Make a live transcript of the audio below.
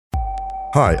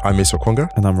Hi, I'm Musa Okwonga.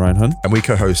 And I'm Ryan Hunt. And we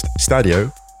co-host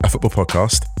Stadio, a football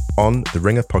podcast on the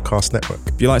Ringer Podcast Network.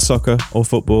 If you like soccer or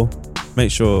football,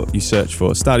 make sure you search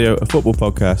for Stadio, a football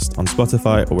podcast on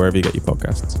Spotify or wherever you get your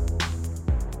podcasts.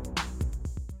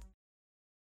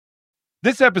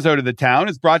 This episode of The Town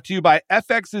is brought to you by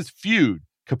FX's Feud,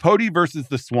 Capote versus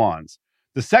the Swans.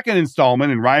 The second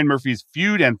installment in Ryan Murphy's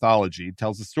Feud anthology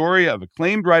tells the story of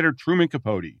acclaimed writer Truman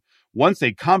Capote, once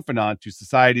a confidant to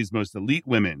society's most elite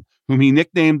women, whom he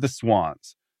nicknamed the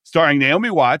Swans. Starring Naomi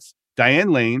Watts,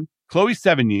 Diane Lane, Chloe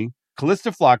Sevigny,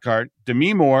 Callista Flockhart,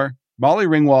 Demi Moore, Molly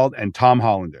Ringwald, and Tom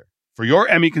Hollander. For your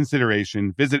Emmy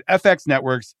consideration, visit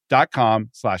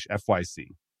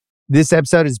fxnetworks.com/FYC. This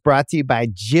episode is brought to you by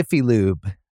Jiffy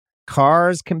Lube.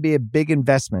 Cars can be a big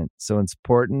investment, so it's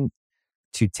important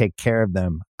to take care of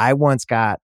them. I once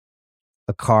got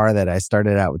a car that I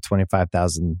started out with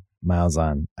 25,000 miles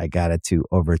on. I got it to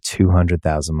over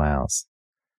 200,000 miles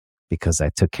because I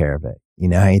took care of it. You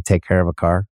know how you take care of a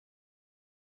car?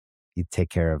 You take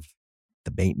care of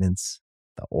the maintenance,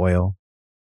 the oil,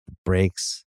 the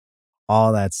brakes,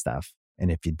 all that stuff.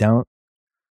 And if you don't,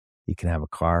 you can have a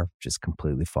car just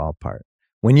completely fall apart.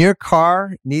 When your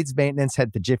car needs maintenance,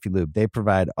 head to Jiffy Lube. They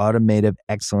provide automotive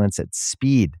excellence at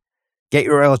speed. Get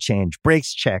your oil change,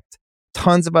 brakes checked,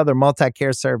 tons of other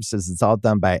multi-care services. It's all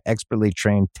done by expertly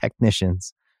trained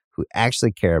technicians who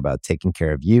actually care about taking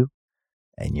care of you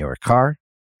and your car.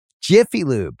 Jiffy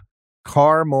Lube,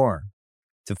 car more.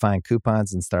 To find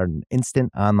coupons and start an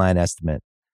instant online estimate,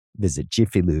 visit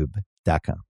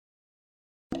jiffylube.com.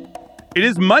 It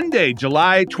is Monday,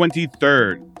 July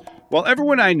 23rd. While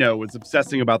everyone I know was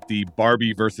obsessing about the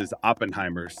Barbie versus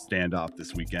Oppenheimer standoff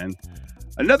this weekend,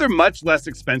 another much less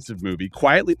expensive movie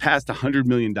quietly passed $100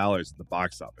 million at the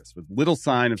box office with little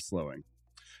sign of slowing.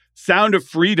 Sound of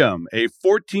Freedom, a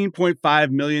 $14.5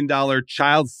 million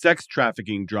child sex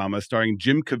trafficking drama starring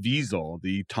Jim Caviezel,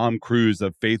 the Tom Cruise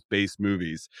of faith-based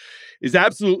movies, is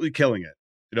absolutely killing it.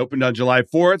 It opened on July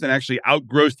 4th and actually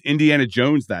outgrossed Indiana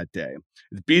Jones that day.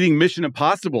 It's beating Mission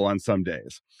Impossible on some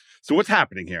days. So what's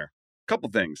happening here? A couple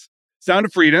things. Sound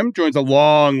of Freedom joins a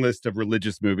long list of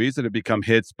religious movies that have become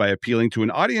hits by appealing to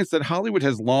an audience that Hollywood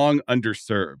has long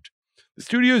underserved. The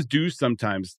studios do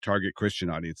sometimes target Christian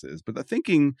audiences, but the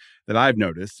thinking that I've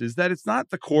noticed is that it's not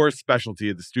the core specialty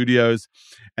of the studios,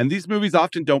 and these movies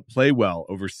often don't play well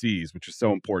overseas, which is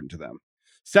so important to them.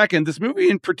 Second, this movie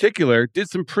in particular did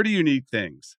some pretty unique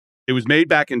things. It was made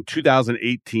back in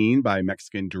 2018 by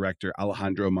Mexican director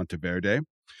Alejandro Monteverde.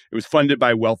 It was funded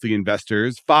by wealthy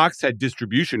investors. Fox had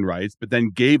distribution rights, but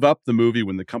then gave up the movie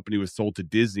when the company was sold to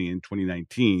Disney in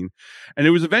 2019. And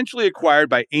it was eventually acquired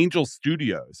by Angel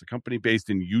Studios, a company based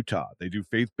in Utah. They do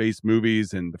faith-based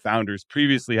movies, and the founders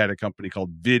previously had a company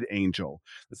called VidAngel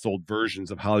that sold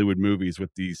versions of Hollywood movies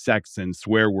with the sex and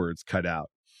swear words cut out.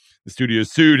 The studio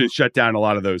sued and shut down a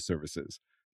lot of those services.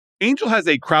 Angel has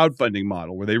a crowdfunding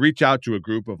model where they reach out to a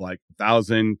group of like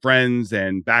 1,000 friends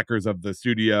and backers of the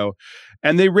studio,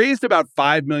 and they raised about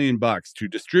 $5 million to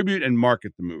distribute and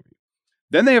market the movie.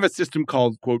 Then they have a system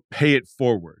called, quote, pay it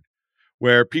forward,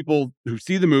 where people who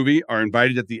see the movie are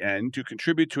invited at the end to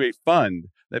contribute to a fund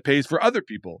that pays for other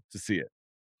people to see it.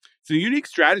 It's a unique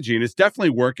strategy, and it's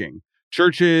definitely working.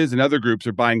 Churches and other groups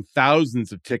are buying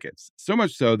thousands of tickets, so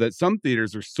much so that some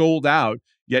theaters are sold out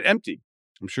yet empty.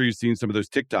 I'm sure you've seen some of those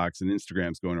TikToks and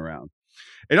Instagrams going around.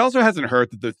 It also hasn't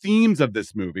hurt that the themes of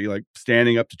this movie, like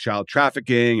standing up to child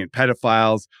trafficking and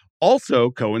pedophiles, also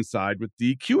coincide with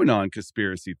the QAnon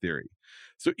conspiracy theory.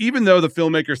 So even though the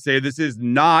filmmakers say this is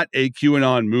not a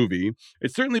QAnon movie,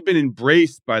 it's certainly been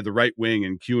embraced by the right wing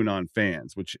and QAnon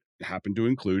fans, which happen to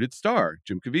include its star,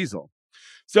 Jim Caviezel.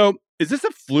 So is this a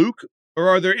fluke, or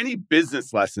are there any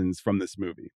business lessons from this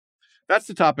movie? That's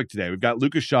the topic today. We've got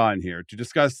Lucas Shaw in here to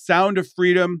discuss Sound of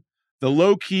Freedom, the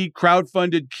low-key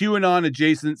crowdfunded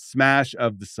QAnon-adjacent smash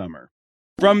of the summer.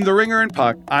 From The Ringer and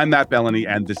Puck, I'm Matt Bellany,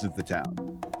 and this is The Town.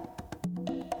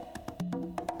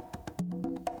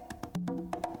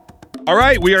 All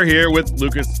right, we are here with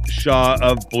Lucas Shaw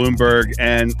of Bloomberg.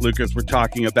 And Lucas, we're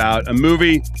talking about a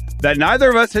movie that neither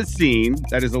of us has seen.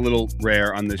 That is a little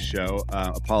rare on this show.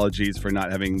 Apologies for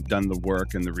not having done the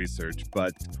work and the research.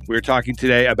 But we're talking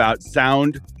today about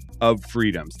Sound of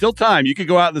Freedom. Still time. You could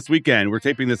go out this weekend. We're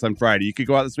taping this on Friday. You could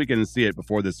go out this weekend and see it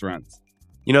before this runs.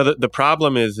 You know, the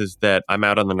problem is that I'm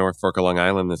out on the North Fork of Long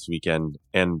Island this weekend,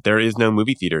 and there is no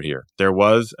movie theater here. There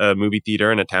was a movie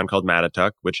theater in a town called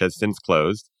Mattituck, which has since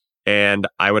closed, and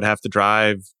I would have to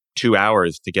drive 2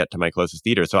 hours to get to my closest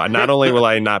theater. So not only will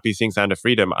I not be seeing Sound of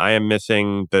Freedom, I am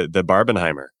missing the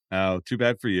Barbenheimer. Oh, too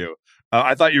bad for you.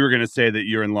 I thought you were going to say that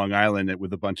you're in Long Island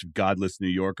with a bunch of godless New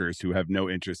Yorkers who have no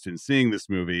interest in seeing this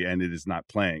movie and it is not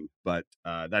playing, but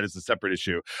that is a separate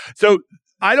issue. So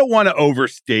I don't want to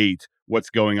overstate what's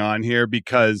going on here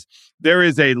because there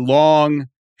is a long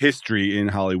history in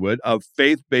Hollywood of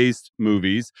faith-based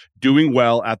movies doing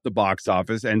well at the box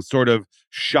office and sort of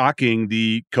shocking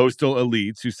the coastal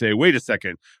elites who say, wait a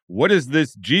second, what is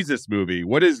this Jesus movie?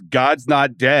 What is God's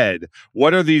Not Dead?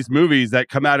 What are these movies that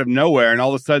come out of nowhere and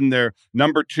all of a sudden they're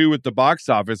number 2 at the box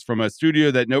office from a studio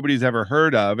that nobody's ever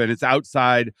heard of and it's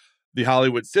outside the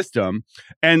Hollywood system?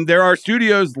 And there are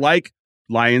studios like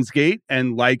Lionsgate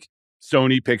and like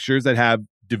Sony Pictures that have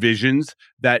divisions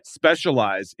that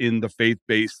specialize in the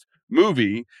faith-based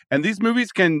movie. And these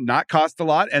movies can not cost a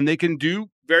lot and they can do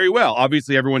very well.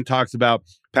 Obviously, everyone talks about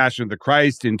Passion of the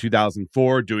Christ in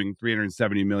 2004 doing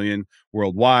 $370 million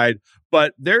worldwide.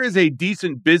 But there is a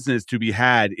decent business to be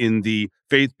had in the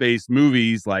faith-based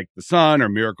movies like The Son or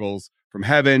Miracles from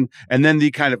Heaven, and then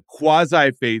the kind of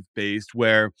quasi-faith-based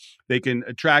where they can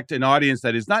attract an audience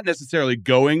that is not necessarily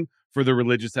going for the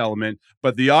religious element,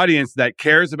 but the audience that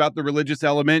cares about the religious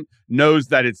element knows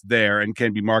that it's there and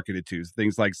can be marketed to.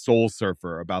 Things like Soul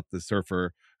Surfer, about the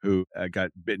surfer who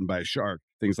got bitten by a shark,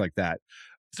 things like that.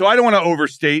 So I don't want to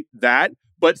overstate that,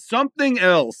 but something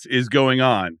else is going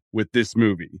on with this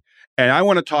movie. And I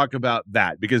want to talk about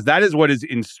that because that is what is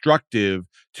instructive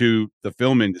to the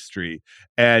film industry.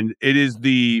 And it is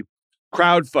the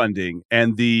crowdfunding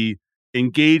and the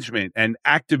engagement and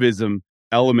activism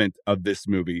element of this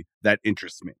movie that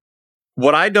interests me.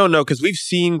 What I don't know, because we've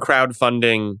seen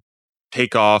crowdfunding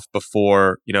take off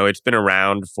before, it's been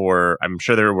around for, I'm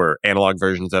sure there were analog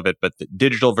versions of it, but the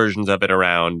digital versions of it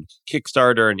around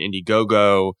Kickstarter and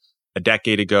Indiegogo a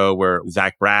decade ago where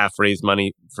Zach Braff raised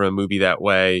money for a movie that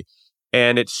way.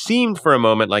 And it seemed for a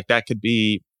moment like that could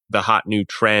be the hot new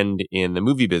trend in the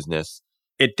movie business.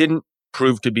 It didn't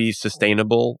prove to be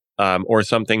sustainable or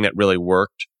something that really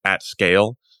worked at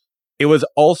scale. It was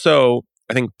also,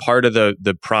 I think, part of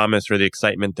the promise or the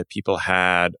excitement that people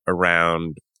had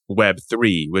around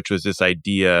Web3, which was this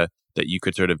idea that you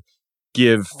could sort of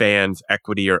give fans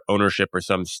equity or ownership or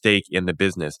some stake in the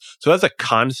business. So as a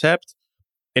concept,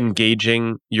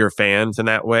 engaging your fans in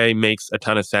that way makes a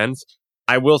ton of sense.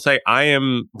 I will say I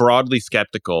am broadly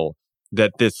skeptical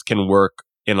that this can work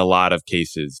in a lot of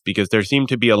cases because there seem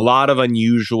to be a lot of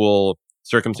unusual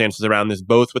circumstances around this,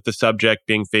 both with the subject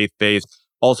being faith-based,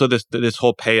 also this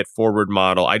whole pay it forward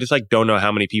model. I just don't know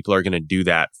how many people are going to do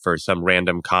that for some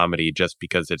random comedy just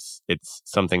because it's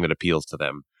something that appeals to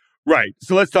them. Right.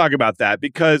 So let's talk about that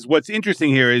because what's interesting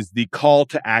here is the call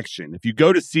to action. If you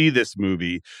go to see this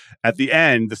movie, at the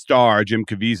end, the star, Jim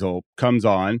Caviezel, comes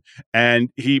on and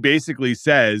he basically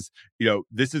says,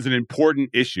 this is an important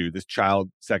issue, this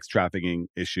child sex trafficking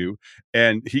issue.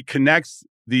 And he connects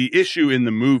the issue in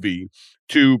the movie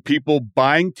to people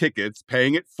buying tickets,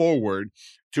 paying it forward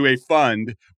to a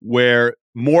fund where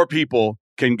more people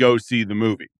can go see the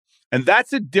movie. And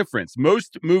that's a difference.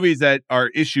 Most movies that are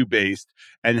issue-based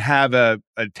and have a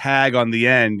tag on the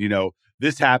end,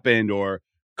 this happened or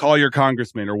call your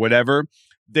congressman or whatever,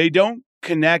 they don't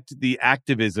connect the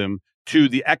activism to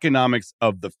the economics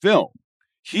of the film.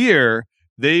 Here,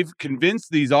 they've convinced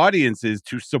these audiences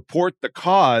to support the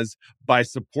cause by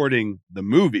supporting the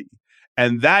movie.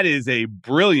 And that is a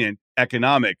brilliant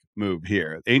economic move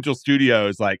here. Angel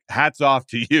Studios, hats off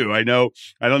to you. I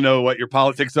don't know what your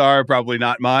politics are, probably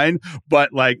not mine, but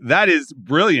that is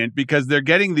brilliant because they're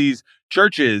getting these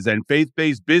churches and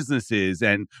faith-based businesses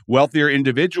and wealthier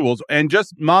individuals and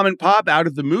just mom and pop out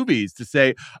of the movies to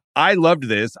say, I loved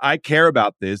this. I care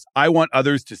about this. I want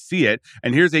others to see it.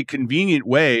 And here's a convenient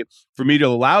way for me to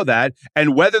allow that.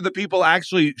 And whether the people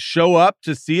actually show up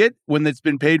to see it when it's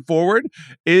been paid forward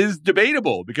is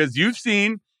debatable because you've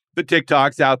seen the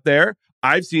TikToks out there.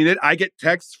 I've seen it. I get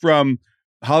texts from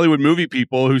Hollywood movie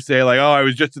people who say I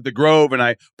was just at the Grove and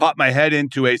I popped my head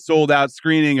into a sold out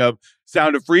screening of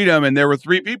Sound of Freedom and there were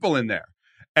 3 people in there.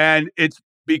 And it's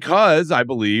because I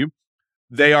believe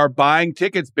they are buying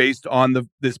tickets based on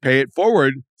this pay it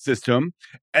forward system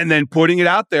and then putting it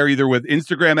out there either with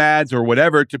Instagram ads or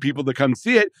whatever to people to come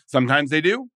see it. Sometimes they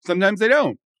do, sometimes they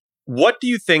don't. What do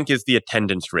you think is the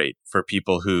attendance rate for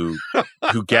people who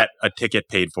get a ticket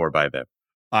paid for by them?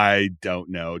 I don't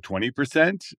know,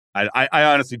 20%? I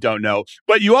honestly don't know.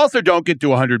 But you also don't get to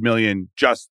 100 million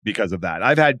just because of that.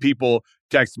 I've had people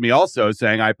text me also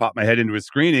saying I popped my head into a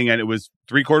screening and it was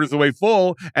 3/4 of the way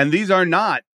full. And these are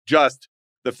not just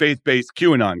the faith-based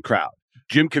QAnon crowd.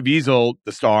 Jim Caviezel,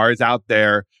 the star, is out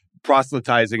there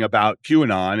proselytizing about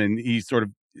QAnon, and he sort of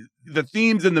the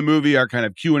themes in the movie are kind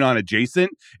of QAnon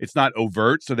adjacent. It's not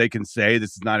overt, so they can say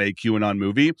this is not a QAnon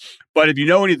movie. But if you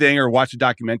know anything or watch the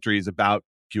documentaries about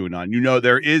QAnon, you know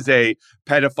there is a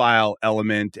pedophile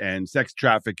element and sex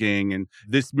trafficking, and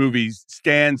this movie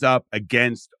stands up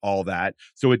against all that.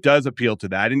 So it does appeal to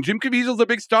that. And Jim Caviezel's a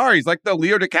big star. He's like the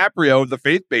Leo DiCaprio of the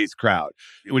faith-based crowd.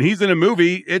 When he's in a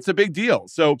movie, it's a big deal.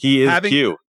 So He is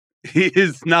Q. he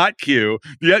is not Q.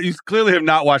 Yeah, you clearly have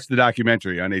not watched the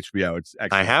documentary on HBO. It's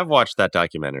excellent. I have watched that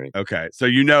documentary. Okay, so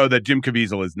you know that Jim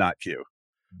Caviezel is not Q.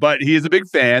 But he is a big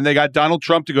fan. They got Donald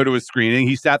Trump to go to a screening.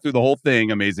 He sat through the whole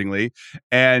thing amazingly.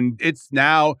 And it's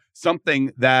now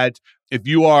something that if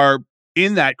you are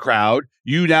in that crowd,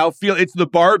 you now feel it's the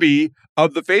Barbie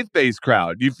of the faith-based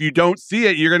crowd. If you don't see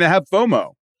it, you're going to have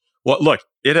FOMO. Well, look,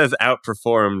 it has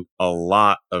outperformed a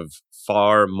lot of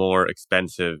far more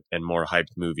expensive and more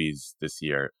hyped movies this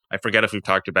year. I forget if we've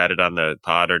talked about it on the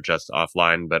pod or just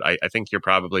offline, but I think you're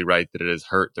probably right that it has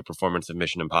hurt the performance of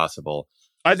Mission Impossible.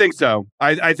 I think so.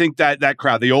 I think that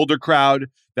crowd, the older crowd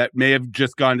that may have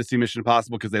just gone to see Mission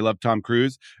Impossible because they love Tom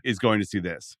Cruise, is going to see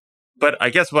this. But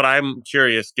I guess what I'm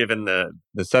curious, given the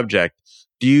subject,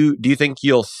 do you think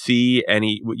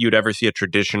you'd ever see a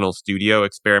traditional studio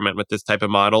experiment with this type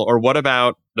of model? Or what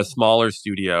about the smaller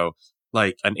studio,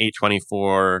 like an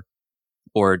A24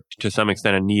 or to some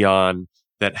extent a Neon,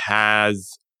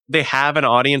 they have an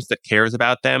audience that cares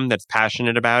about them, that's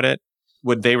passionate about it?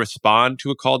 Would they respond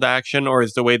to a call to action, or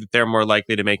is the way that they're more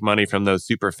likely to make money from those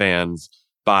super fans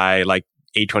by like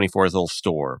A24's little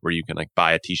store where you can like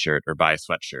buy a t-shirt or buy a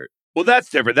sweatshirt? Well, that's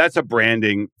different. That's a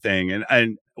branding thing.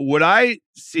 And what I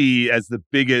see as the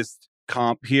biggest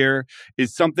comp here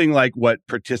is something like what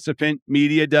Participant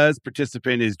Media does.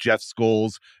 Participant is Jeff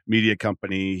Skoll's media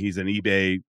company. He's an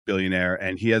eBay billionaire,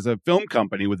 and he has a film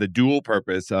company with a dual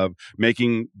purpose of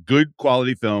making good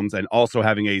quality films and also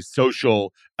having a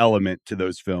social element to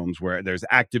those films where there's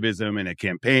activism and a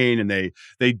campaign, and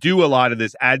they do a lot of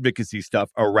this advocacy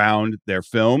stuff around their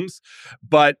films.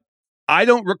 But I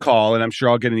don't recall, and I'm sure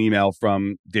I'll get an email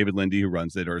from David Lindy, who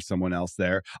runs it, or someone else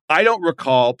there. I don't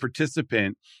recall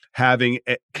Participant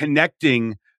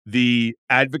connecting the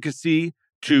advocacy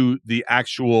to the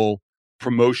actual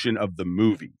promotion of the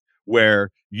movie, where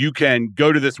you can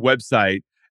go to this website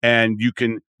and you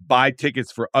can buy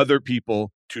tickets for other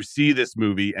people to see this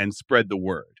movie and spread the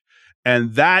word.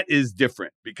 And that is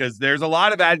different because there's a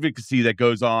lot of advocacy that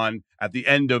goes on at the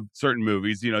end of certain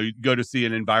movies. You know, you go to see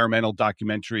an environmental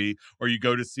documentary or you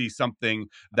go to see something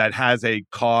that has a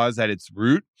cause at its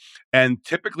root. And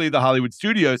typically the Hollywood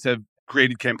studios have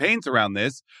created campaigns around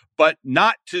this, but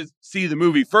not to see the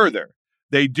movie further.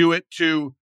 They do it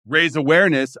to raise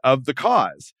awareness of the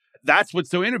cause. That's what's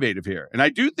so innovative here. And I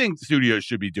do think studios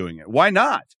should be doing it. Why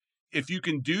not? If you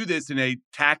can do this in a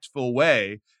tactful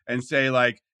way and say,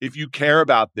 like, if you care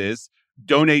about this,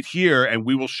 donate here and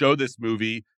we will show this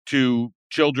movie to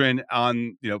children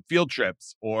on, field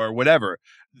trips or whatever.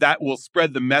 That will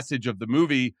spread the message of the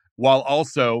movie while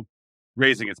also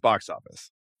raising its box office.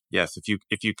 Yes,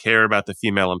 if you care about the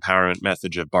female empowerment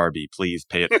message of Barbie, please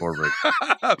pay it forward.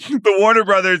 The Warner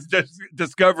Brothers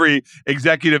Discovery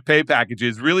executive pay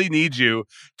packages really need you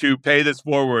to pay this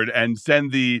forward and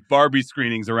send the Barbie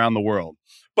screenings around the world.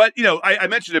 But, I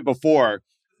mentioned it before.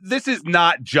 This is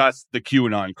not just the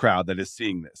QAnon crowd that is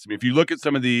seeing this. I mean, if you look at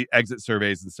some of the exit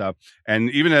surveys and stuff, and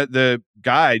even the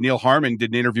guy, Neil Harmon, did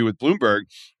an interview with Bloomberg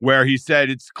where he said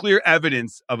it's clear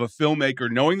evidence of a filmmaker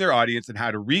knowing their audience and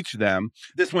how to reach them.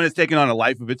 This one has taken on a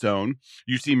life of its own.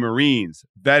 You see Marines,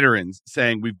 veterans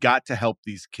saying, we've got to help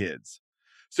these kids.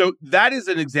 So that is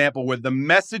an example where the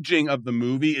messaging of the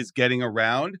movie is getting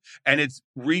around and it's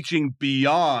reaching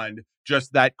beyond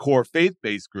just that core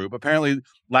faith-based group. Apparently,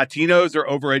 Latinos are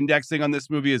over-indexing on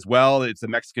this movie as well. It's a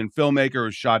Mexican filmmaker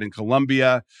who shot in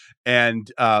Colombia,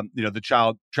 and the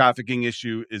child trafficking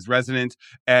issue is resonant.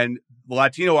 And the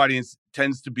Latino audience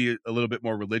tends to be a little bit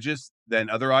more religious than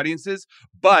other audiences.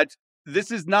 But this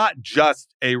is not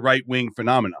just a right-wing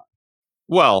phenomenon.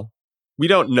 Well, we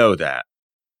don't know that.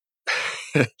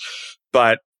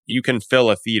 But you can fill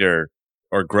a theater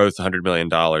or gross $100 million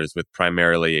with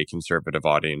primarily a conservative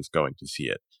audience going to see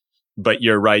it. But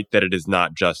you're right that it is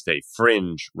not just a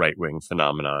fringe right-wing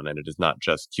phenomenon, and it is not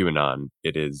just QAnon.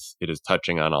 It is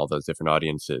touching on all those different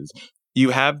audiences.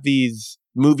 You have these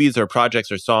movies or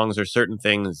projects or songs or certain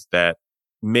things that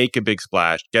make a big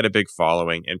splash, get a big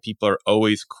following, and people are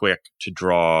always quick to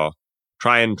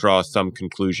try and draw some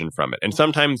conclusion from it. And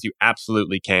sometimes you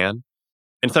absolutely can,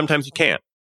 and sometimes you can't.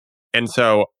 And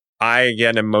so I,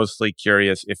 again, am mostly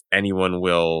curious if anyone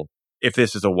if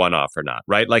this is a one-off or not,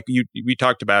 right? Like we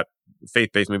talked about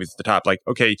faith-based movies at the top. Like,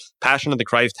 okay, Passion of the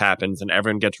Christ happens and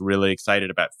everyone gets really excited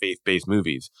about faith-based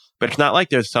movies. But it's not like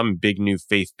there's some big new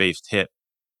faith-based hit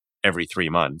every 3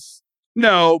 months.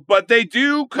 No, but they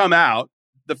do come out.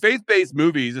 The faith-based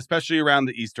movies, especially around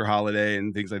the Easter holiday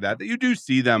and things like that you do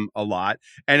see them a lot.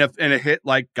 And a hit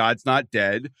like God's Not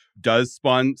Dead does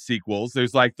spawn sequels.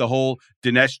 There's like the whole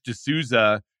Dinesh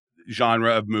D'Souza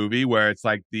genre of movie where it's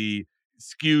like the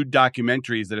skewed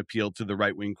documentaries that appeal to the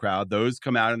right-wing crowd. Those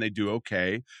come out and they do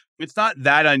okay. It's not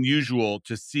that unusual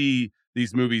to see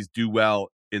these movies do well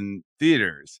in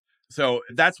theaters. So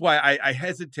that's why I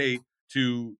hesitate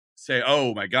to say,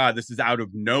 oh my God, this is out of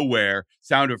nowhere.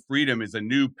 Sound of Freedom is a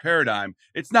new paradigm.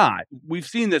 It's not. We've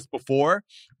seen this before,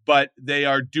 but they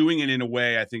are doing it in a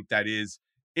way I think that is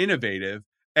innovative.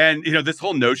 And, this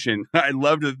whole notion, I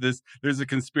loved this. There's a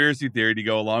conspiracy theory to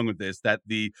go along with this, that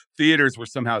the theaters were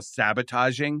somehow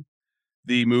sabotaging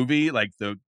the movie. Like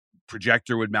the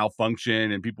projector would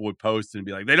malfunction and people would post and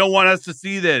be like, they don't want us to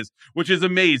see this, which is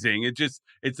amazing.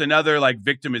 It's another like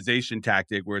victimization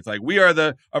tactic where it's like, we are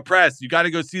the oppressed. You got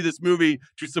to go see this movie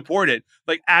to support it.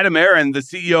 Like Adam Aron, the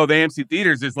CEO of AMC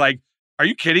Theaters, is like, are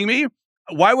you kidding me?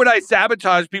 Why would I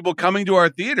sabotage people coming to our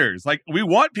theaters? Like, we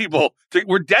want people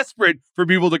we're desperate for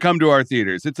people to come to our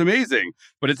theaters. It's amazing,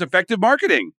 but it's effective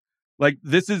marketing. Like,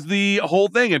 this is the whole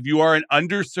thing. If you are an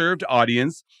underserved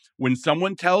audience, when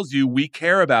someone tells you we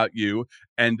care about you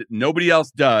and nobody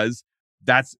else does,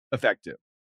 that's effective.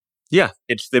 Yeah,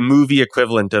 it's the movie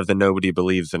equivalent of the nobody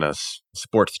believes in us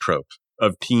sports trope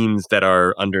of teams that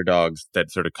are underdogs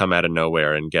that sort of come out of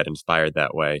nowhere and get inspired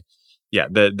that way. Yeah,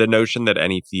 the notion that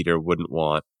any theater wouldn't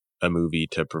want a movie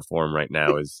to perform right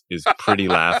now is pretty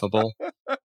laughable.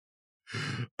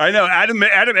 I know Adam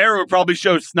Aron would probably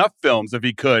show snuff films if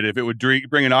he could, if it would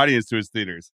bring an audience to his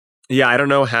theaters. Yeah, I don't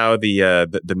know how the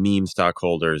meme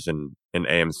stockholders in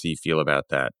AMC feel about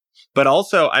that. But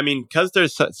also, I mean, because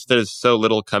there's so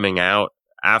little coming out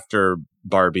after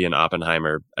Barbie and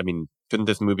Oppenheimer. I mean, couldn't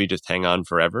this movie just hang on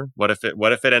forever? What if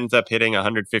it ends up hitting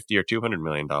 $150 or $200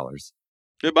 million?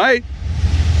 It might.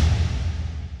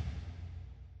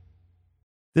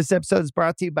 This episode is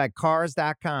brought to you by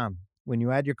Cars.com. When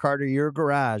you add your car to your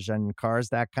garage on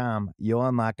Cars.com, you'll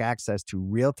unlock access to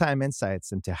real-time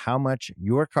insights into how much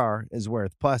your car is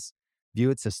worth. Plus, view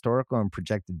its historical and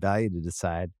projected value to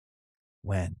decide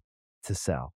when to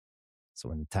sell. So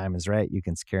when the time is right, you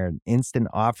can secure an instant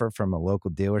offer from a local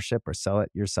dealership or sell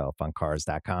it yourself on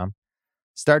Cars.com.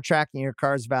 Start tracking your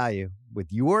car's value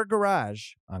with your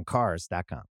garage on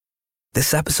Cars.com.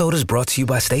 This episode is brought to you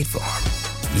by State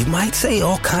Farm. You might say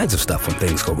all kinds of stuff when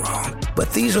things go wrong,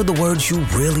 but these are the words you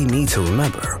really need to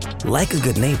remember. Like a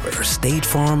good neighbor, State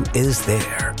Farm is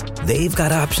there. They've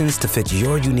got options to fit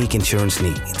your unique insurance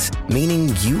needs,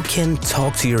 meaning you can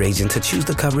talk to your agent to choose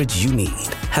the coverage you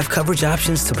need, have coverage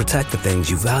options to protect the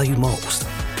things you value most,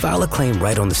 file a claim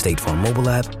right on the State Farm mobile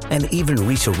app, and even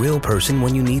reach a real person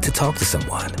when you need to talk to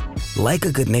someone. Like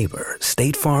a good neighbor,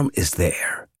 State Farm is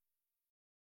there.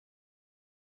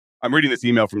 I'm reading this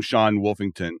email from Sean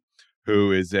Wolfington,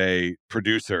 who is a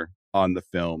producer on the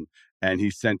film, and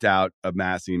he sent out a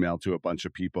mass email to a bunch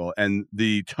of people. And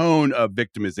the tone of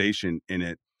victimization in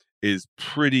it is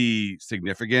pretty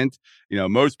significant.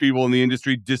 Most people in the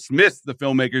industry dismiss the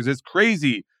filmmakers as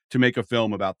crazy to make a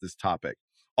film about this topic.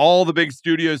 All the big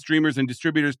studios, streamers, and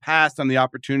distributors passed on the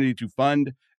opportunity to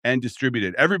fund and distribute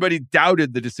it. Everybody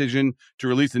doubted the decision to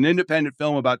release an independent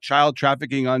film about child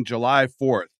trafficking on July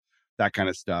 4th. That kind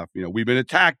of stuff. We've been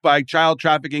attacked by child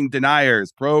trafficking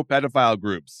deniers, pro-pedophile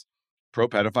groups.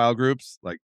 Pro-pedophile groups?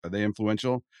 Like, are they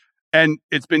influential? And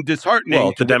it's been disheartening.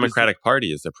 Well, the Democratic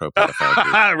Party is a pro-pedophile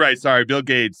group. Right, sorry, Bill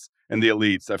Gates and the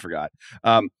elites. I forgot.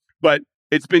 But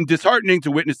it's been disheartening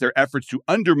to witness their efforts to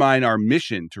undermine our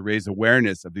mission to raise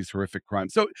awareness of these horrific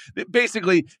crimes. So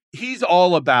basically, he's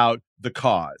all about the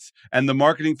cause, and the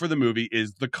marketing for the movie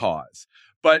is the cause.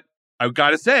 But I've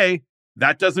got to say,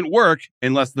 that doesn't work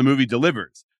unless the movie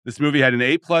delivers. This movie had an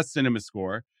A+ cinema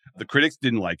score. The critics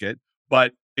didn't like it,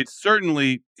 but it's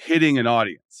certainly hitting an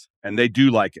audience, and they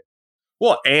do like it.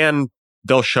 Well, and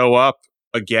they'll show up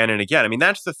again and again. I mean,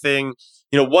 that's the thing.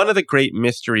 One of the great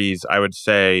mysteries, I would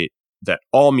say, that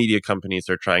all media companies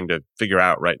are trying to figure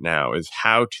out right now is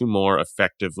how to more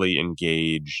effectively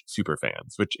engage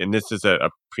superfans, and this is a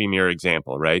premier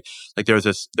example, right? Like there was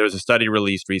a study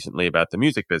released recently about the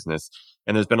music business,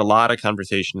 and there's been a lot of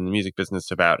conversation in the music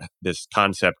business about this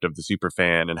concept of the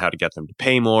superfan and how to get them to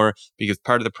pay more, because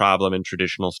part of the problem in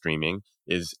traditional streaming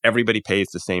is everybody pays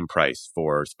the same price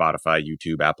for Spotify,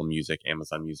 YouTube, Apple Music,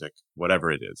 Amazon Music, whatever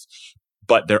it is.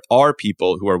 But there are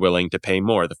people who are willing to pay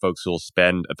more. The folks who will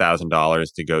spend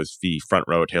 $1,000 to go see front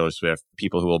row Taylor Swift,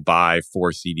 people who will buy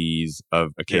 4 CDs of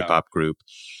a K-pop group.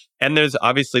 And there's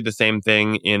obviously the same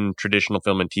thing in traditional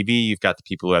film and TV. You've got the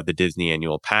people who have the Disney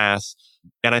annual pass.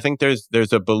 And I think there's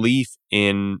a belief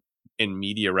in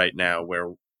media right now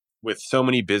where, with so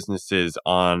many businesses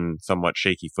on somewhat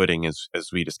shaky footing, as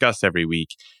we discuss every week,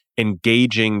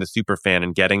 engaging the superfan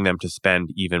and getting them to spend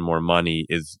even more money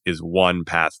is one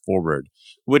path forward,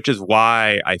 which is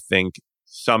why I think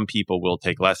some people will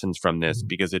take lessons from this,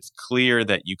 because it's clear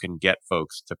that you can get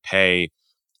folks to pay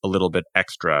a little bit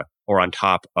extra or on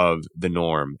top of the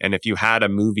norm. And if you had a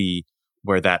movie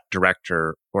where that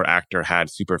director or actor had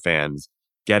superfans,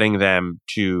 getting them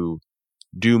to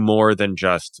do more than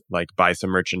just like buy some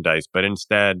merchandise, but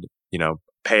instead,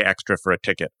 pay extra for a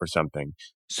ticket or something.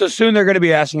 So soon they're going to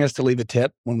be asking us to leave a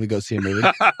tip when we go see a movie.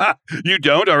 You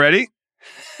don't already?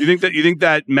 You think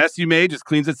that mess you made just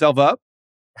cleans itself up?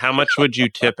 How much would you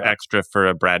tip extra for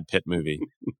a Brad Pitt movie?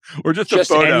 Or just a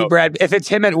photo? Any if it's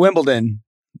him at Wimbledon,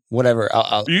 whatever.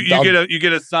 You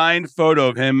get a signed photo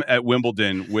of him at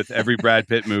Wimbledon with every Brad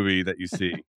Pitt movie that you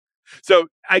see. So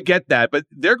I get that, but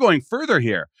they're going further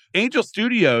here. Angel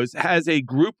Studios has a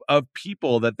group of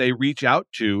people that they reach out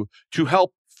to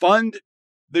help fund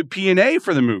the P&A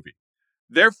for the movie.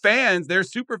 Their fans, their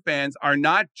super fans, are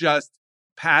not just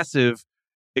passive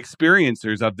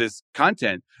experiencers of this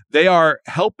content. They are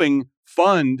helping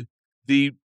fund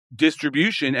the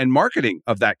distribution and marketing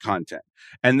of that content.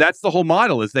 And that's the whole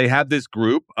model, is they have this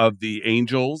group of the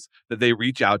angels that they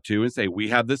reach out to and say, we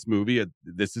have this movie.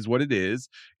 This is what it is.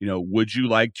 Would you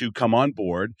like to come on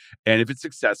board? And if it's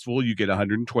successful, you get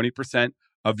 120%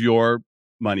 of your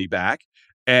money back.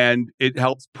 And it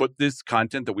helps put this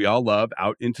content that we all love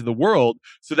out into the world.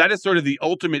 So that is sort of the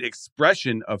ultimate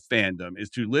expression of fandom, is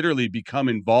to literally become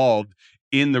involved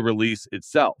in the release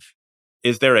itself.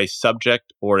 Is there a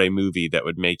subject or a movie that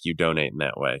would make you donate in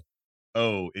that way?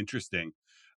 Oh, interesting.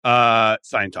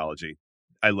 Scientology.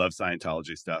 I love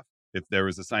Scientology stuff. If there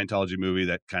was a Scientology movie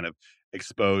that kind of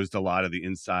exposed a lot of the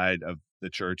inside of the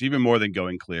church, even more than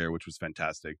Going Clear, which was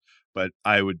fantastic, but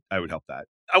I would help that.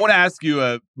 I want to ask you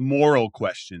a moral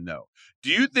question, though. Do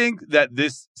you think that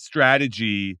this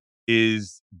strategy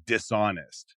is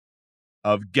dishonest,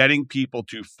 of getting people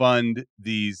to fund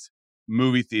these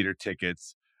movie theater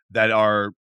tickets that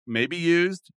are maybe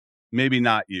used, maybe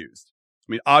not used?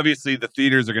 I mean, obviously, the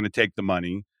theaters are going to take the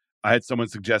money. I had someone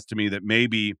suggest to me that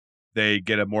maybe they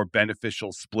get a more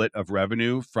beneficial split of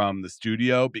revenue from the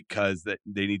studio, because that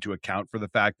they need to account for the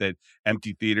fact that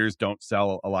empty theaters don't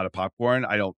sell a lot of popcorn.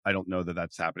 I don't know that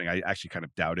that's happening. I actually kind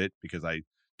of doubt it, because I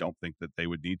don't think that they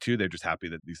would need to. They're just happy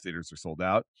that these theaters are sold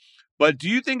out. But do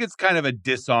you think it's kind of a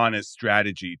dishonest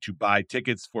strategy to buy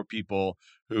tickets for people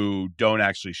who don't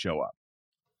actually show up?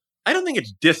 I don't think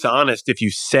it's dishonest if you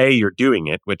say you're doing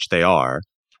it, which they are.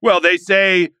 Well, they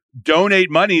say donate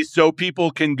money so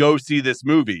people can go see this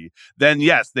movie. Then,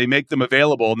 yes, they make them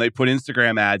available and they put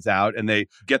Instagram ads out and they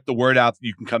get the word out that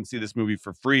you can come see this movie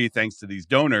for free thanks to these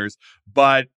donors.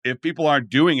 But if people aren't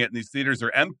doing it and these theaters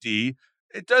are empty,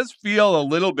 it does feel a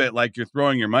little bit like you're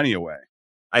throwing your money away.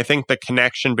 I think the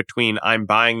connection between I'm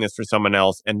buying this for someone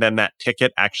else and then that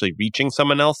ticket actually reaching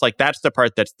someone else, like that's the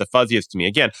part that's the fuzziest to me.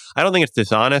 Again, I don't think it's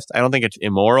dishonest. I don't think it's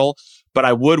immoral, but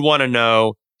I would want to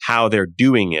know how they're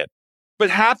doing it. But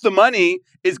half the money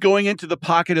is going into the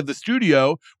pocket of the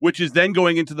studio, which is then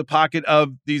going into the pocket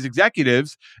of these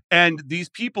executives. And these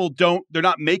people they're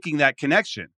not making that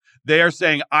connection. They are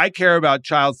saying, I care about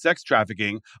child sex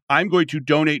trafficking. I'm going to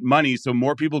donate money so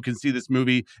more people can see this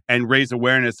movie and raise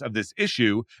awareness of this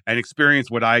issue and experience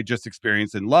what I just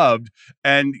experienced and loved.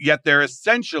 And yet they're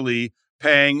essentially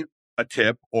paying a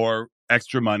tip or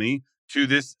extra money to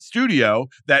this studio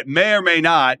that may or may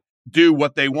not do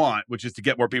what they want, which is to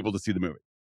get more people to see the movie.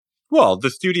 Well,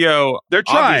 the studio, they're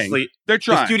trying.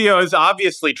 The studio is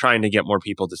obviously trying to get more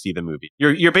people to see the movie.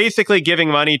 You're basically giving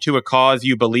money to a cause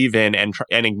you believe in and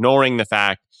ignoring the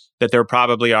fact that there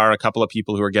probably are a couple of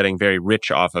people who are getting very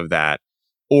rich off of that.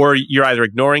 Or you're either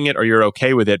ignoring it or you're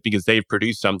okay with it because they've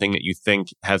produced something that you think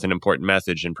has an important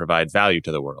message and provides value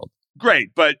to the world. Great.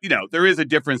 But, there is a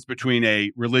difference between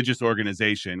a religious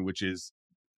organization, which is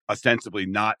ostensibly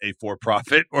not a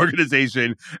for-profit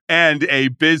organization, and a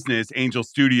business, Angel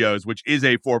Studios, which is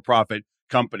a for-profit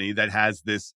company that has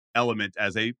this element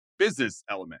as a business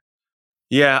element.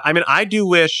 Yeah, I mean, I do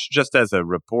wish, just as a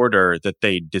reporter, that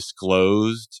they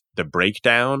disclosed the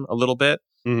breakdown a little bit,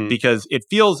 because it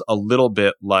feels a little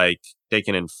bit like they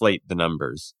can inflate the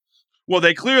numbers. Well,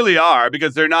 they clearly are,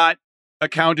 because they're not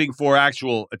accounting for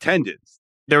actual attendance.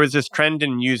 There was this trend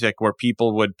in music where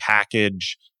people would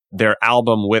package their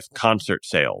album with concert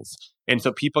sales. And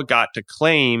so people got to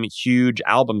claim huge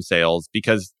album sales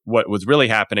because what was really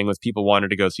happening was people wanted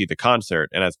to go see the concert.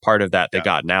 And as part of that, they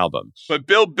got an album. But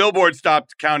Billboard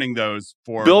stopped counting those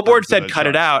for... Billboard said cut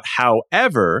it out.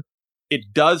 However,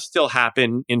 it does still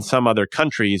happen in some other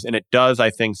countries. And it does, I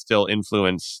think, still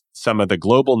influence some of the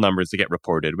global numbers that get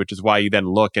reported, which is why you then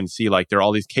look and see like there are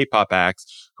all these K-pop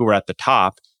acts who are at the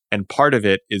top. And part of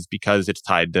it is because it's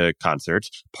tied to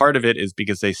concerts. Part of it is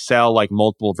because they sell like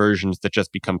multiple versions that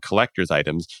just become collector's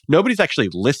items. Nobody's actually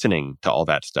listening to all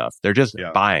that stuff. They're just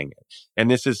buying it. And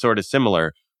this is sort of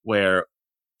similar where,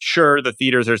 sure, the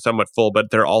theaters are somewhat full, but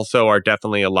there also are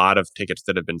definitely a lot of tickets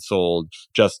that have been sold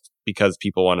just because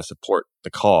people want to support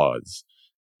the cause.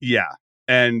 Yeah.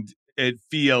 And it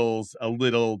feels a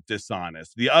little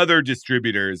dishonest. The other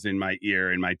distributors in my ear,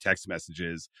 in my text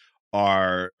messages,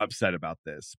 are upset about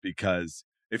this because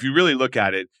if you really look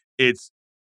at it, it's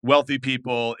wealthy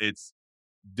people, it's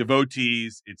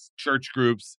devotees, it's church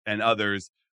groups and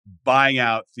others buying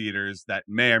out theaters that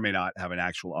may or may not have an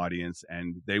actual audience.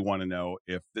 And they want to know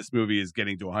if this movie is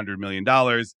getting to $100 million,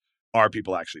 are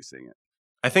people actually seeing it?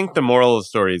 I think the moral of the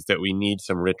story is that we need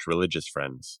some rich religious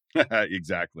friends.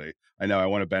 Exactly. I know. I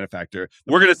want a benefactor.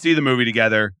 We're going to see the movie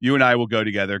together. You and I will go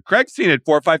together. Craig's seen it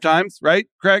 4 or 5 times, right,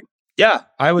 Craig? Yeah,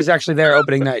 I was actually there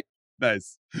opening night.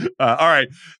 Nice. All right.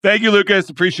 Thank you, Lucas.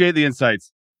 Appreciate the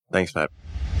insights. Thanks, Matt.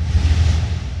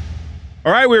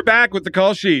 All right. We're back with the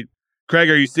call sheet. Craig,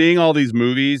 are you seeing all these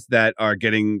movies that are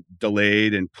getting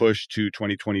delayed and pushed to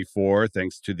 2024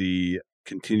 thanks to the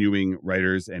continuing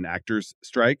writers and actors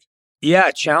strike? Yeah,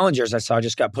 Challengers I saw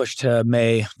just got pushed to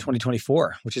May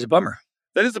 2024, which is a bummer.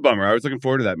 That is a bummer. I was looking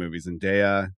forward to that movie.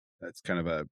 Zendaya. That's kind of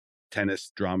a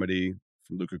tennis dramedy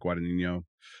from Luca Guadagnino.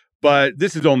 But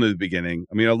this is only the beginning.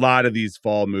 I mean, a lot of these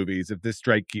fall movies, if this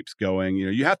strike keeps going,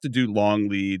 you have to do long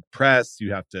lead press.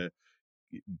 You have to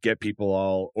get people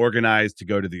all organized to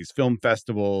go to these film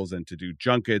festivals and to do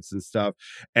junkets and stuff.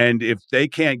 And if they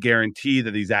can't guarantee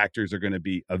that these actors are going to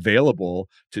be available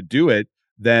to do it,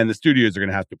 then the studios are going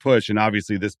to have to push. And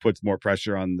obviously this puts more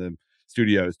pressure on the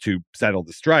studios to settle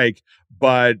the strike.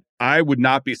 But I would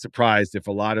not be surprised if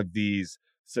a lot of these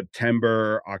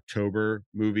September, October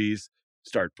movies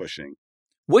start pushing.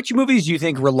 Which movies do you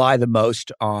think rely the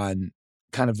most on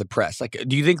kind of the press? Like,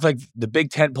 do you think like the big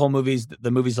tentpole movies,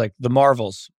 the movies like The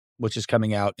Marvels, which is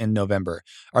coming out in November,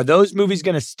 are those movies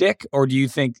going to stick, or do you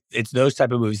think it's those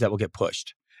type of movies that will get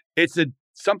pushed? It's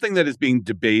something that is being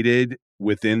debated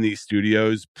within these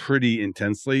studios pretty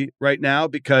intensely right now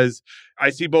because I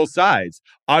see both sides.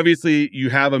 Obviously, you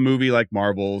have a movie like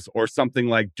Marvels or something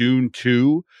like Dune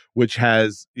 2, which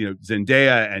has,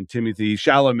 Zendaya and Timothée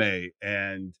Chalamet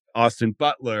and Austin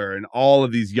Butler and all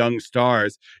of these young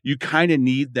stars. You kind of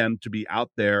need them to be out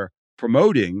there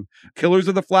promoting Killers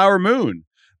of the Flower Moon,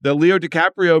 the Leo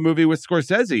DiCaprio movie with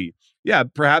Scorsese. Yeah,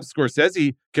 perhaps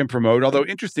Scorsese can promote, although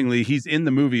interestingly, he's in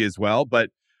the movie as well, but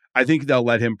I think they'll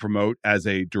let him promote as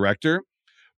a director.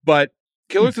 But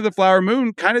Killers of the Flower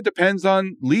Moon kind of depends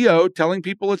on Leo telling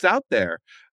people it's out there.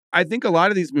 I think a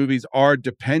lot of these movies are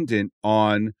dependent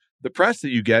on the press that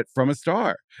you get from a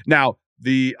star. Now,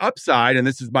 the upside, and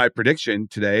this is my prediction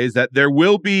today, is that there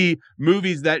will be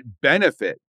movies that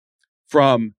benefit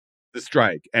from the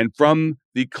strike and from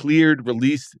the cleared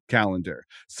release calendar.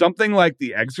 Something like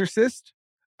The Exorcist,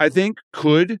 I think,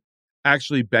 could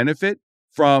actually benefit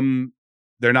from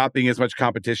there not being as much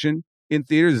competition in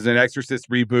theaters. There's an Exorcist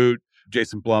reboot,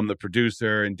 Jason Blum, the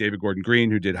producer, and David Gordon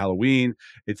Green, who did Halloween.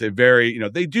 It's a very,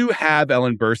 they do have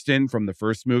Ellen Burstyn from the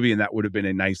first movie, and that would have been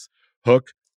a nice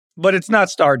hook. But it's not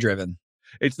star-driven.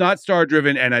 It's not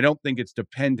star-driven, and I don't think it's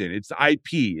dependent. It's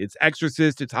IP. It's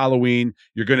Exorcist. It's Halloween.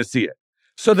 You're going to see it.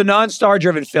 So the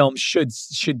non-star-driven films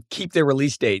should keep their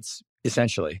release dates,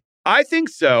 essentially. I think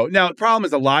so. Now, the problem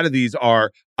is a lot of these are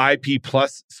IP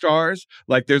plus stars.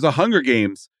 Like there's a Hunger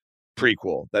Games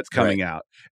prequel that's coming out.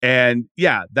 And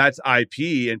yeah, that's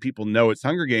IP and people know it's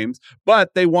Hunger Games, but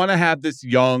they want to have this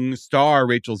young star,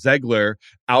 Rachel Zegler,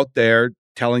 out there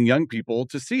telling young people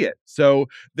to see it. So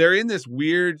they're in this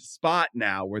weird spot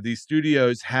now where these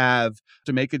studios have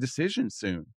to make a decision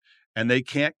soon. And they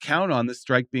can't count on the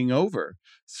strike being over.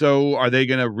 So are they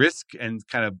going to risk and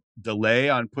kind of delay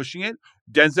on pushing it?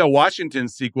 Denzel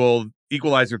Washington's sequel,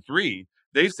 Equalizer 3,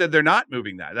 they've said they're not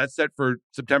moving that. That's set for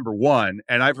September 1.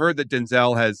 And I've heard that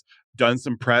Denzel has done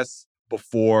some press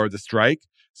before the strike.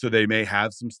 So they may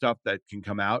have some stuff that can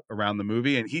come out around the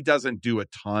movie. And he doesn't do a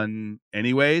ton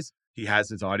anyways. He has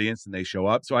his audience and they show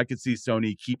up. So I could see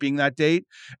Sony keeping that date.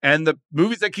 And the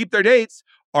movies that keep their dates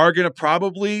are going to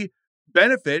probably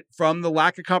benefit from the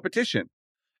lack of competition.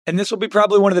 And this will be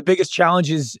probably one of the biggest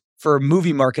challenges for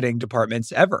movie marketing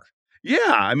departments ever.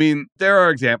 Yeah, I mean, there are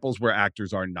examples where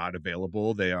actors are not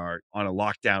available. They are on a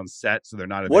lockdown set, so they're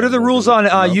not available. What are the rules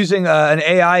on using an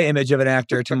AI image of an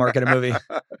actor to market a movie?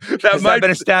 Has that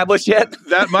been established yet?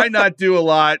 That might not do a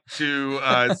lot to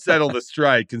settle the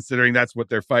strike, considering that's what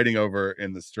they're fighting over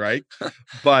in the strike.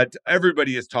 But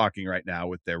everybody is talking right now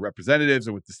with their representatives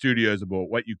and with the studios about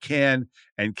what you can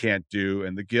and can't do.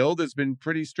 And the Guild has been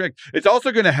pretty strict. It's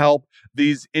also going to help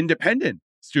these independent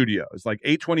studios like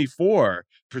A24.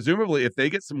 Presumably, if they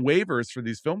get some waivers for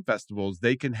these film festivals,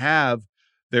 they can have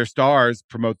their stars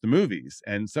promote the movies.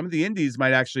 And some of the indies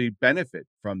might actually benefit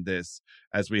from this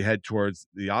as we head towards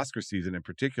the Oscar season in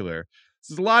particular.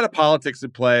 So there's a lot of politics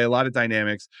at play, a lot of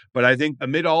dynamics, but I think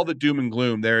amid all the doom and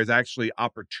gloom, there is actually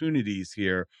opportunities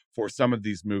here for some of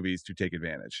these movies to take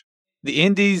advantage. The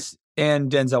indies and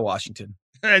Denzel Washington.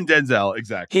 And Denzel,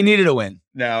 exactly. He needed a win.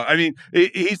 No, I mean,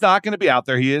 he's not going to be out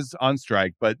there. He is on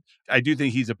strike, but I do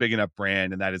think he's a big enough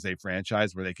brand, and that is a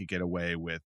franchise where they could get away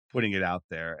with putting it out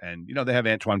there. And, you know, they have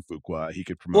Antoine Fuqua. He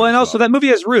could promote Well, and also that movie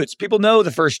has roots. People know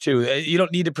the first two. You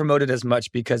don't need to promote it as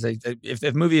much because if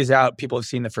the movie is out, people have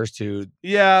seen the first two.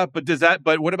 Yeah,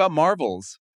 but what about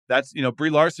Marvels? That's, you know,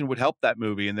 Brie Larson would help that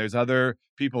movie, and there's other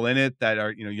people in it that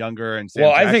are, you know, younger. And Sam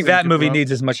I think Jackson that movie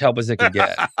needs as much help as it could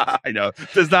get. I know.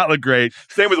 Does not look great.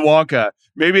 Same with Wonka.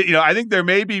 Maybe, you know, I think there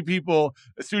may be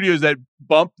studios that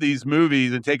bump these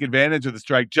movies and take advantage of the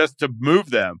strike just to move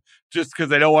them, just because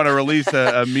they don't want to release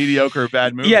a mediocre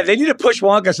bad movie. Yeah, they need to push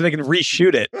Wonka so they can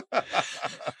reshoot it.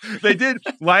 They did.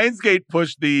 Lionsgate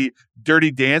pushed the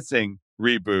Dirty Dancing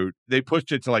reboot. They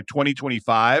pushed it to like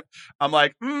 2025. I'm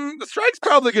like, the strike's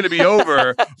probably going to be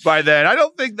over by then. I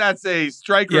don't think that's a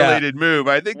strike-related move.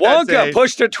 I think Wonka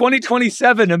pushed to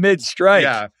 2027 amid strike.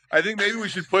 Yeah, I think maybe we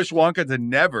should push Wonka to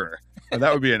never.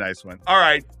 That would be a nice one. All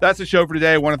right, that's the show for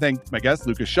today. I want to thank my guest,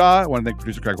 Lucas Shaw. I want to thank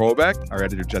producer Craig Holbeck, our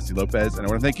editor, Jesse Lopez, and I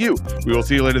want to thank you. We will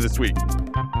see you later this week.